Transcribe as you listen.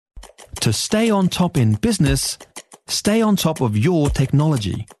To stay on top in business, stay on top of your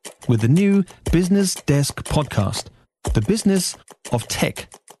technology with the new Business Desk podcast, The Business of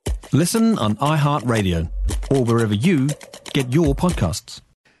Tech. Listen on iHeartRadio or wherever you get your podcasts.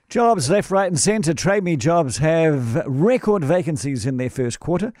 Jobs left, right and centre. Trade Me jobs have record vacancies in their first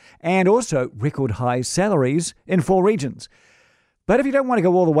quarter and also record high salaries in 4 regions. But if you don't want to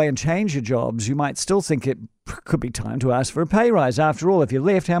go all the way and change your jobs, you might still think it could be time to ask for a pay rise. After all, if you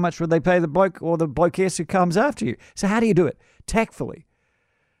left, how much would they pay the bloke or the blokeess who comes after you? So how do you do it? Tactfully.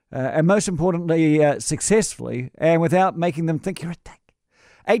 And most importantly, successfully, and without making them think you're a dick.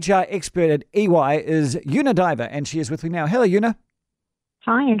 HR expert at EY is Una Diver, and she is with me now. Hello, Una.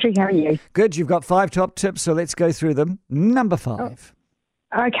 Hi, Andrew. How are you? Good. You've got 5 top tips, so let's go through them. Number 5.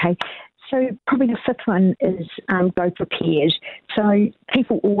 Okay. So probably the 5th one is go prepared. So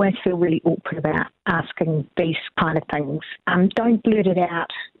people always feel really awkward about asking these kind of things. Don't blurt it out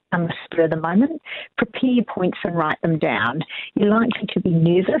on the spur of the moment. Prepare your points and write them down. You're likely to be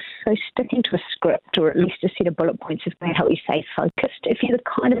nervous, so sticking to a script or at least a set of bullet points is going to help you stay focused. If you're the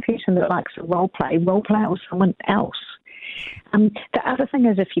kind of person that likes to role play it with someone else. The other thing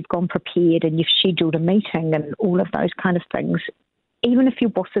is if you've gone prepared and you've scheduled a meeting and all of those kind of things, even if your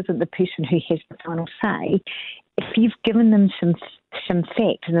boss isn't the person who has the final say, if you've given them some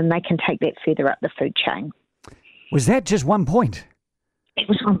facts, then they can take that further up the food chain. Was that just 1 point? It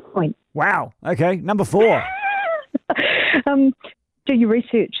was 1 point. Wow. Okay. Number 4. Do your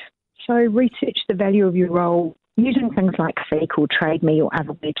research. So research the value of your role using things like Seek or Trade Me or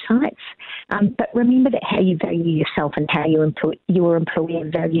other websites. But remember that how you value yourself and how your employer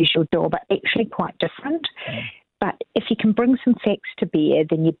values your job are actually quite different. But if you can bring some facts to bear,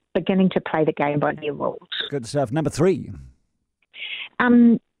 then you're beginning to play the game by their rules. Good stuff. Number 3.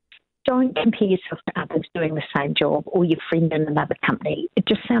 Don't compare yourself to others doing the same job or your friend in another company. It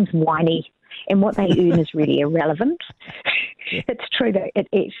just sounds whiny, and what they earn is really irrelevant. It's true that it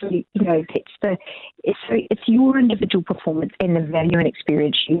actually, it's your individual performance and the value and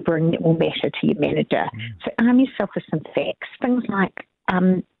experience you bring that will matter to your manager. So arm yourself with some facts. Things like,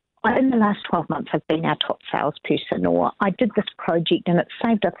 in the last 12 months, I've been our top salesperson, or I did this project and it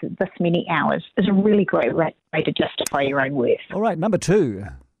saved us this many hours, is a really great way to justify your own worth. All right, number 2.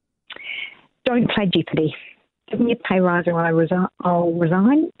 Don't play Jeopardy. Give me a pay rise or I'll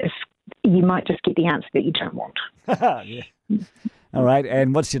resign. You might just get the answer that you don't want. Yeah. All right,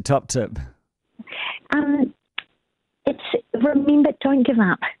 and what's your top tip? Remember, don't give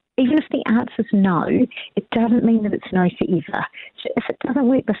up. Even if the answer's no, it doesn't mean that it's no forever. So if it doesn't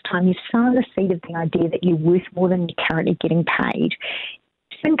work this time, you've sown the seed of the idea that you're worth more than you're currently getting paid.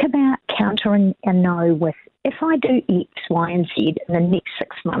 Think about countering a no with, if I do X, Y, and Z in the next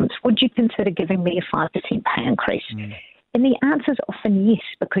 6 months, would you consider giving me a 5% pay increase? And the answer is often yes,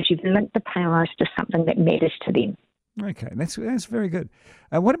 because you've linked the pay rise to something that matters to them. Okay, that's very good.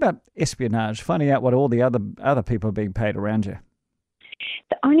 What about espionage, finding out what all the other people are being paid around you?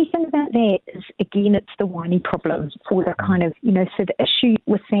 The only thing about that is, again, it's the whiny problem, or the kind of, so the issue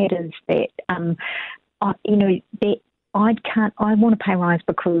with that is that, I want to pay rise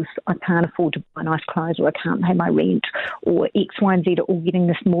because I can't afford to buy nice clothes, or I can't pay my rent, or X, Y, and Z are all getting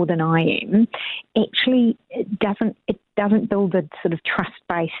this more than I am. Actually, it doesn't build a sort of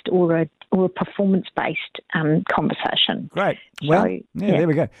trust-based or a performance-based conversation. Great. Well, there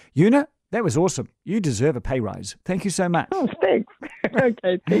we go. Una, that was awesome. You deserve a pay rise. Thank you so much. Oh, thanks.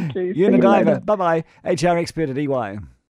 Okay, thank you. Una Diver. Bye-bye. HR expert at EY.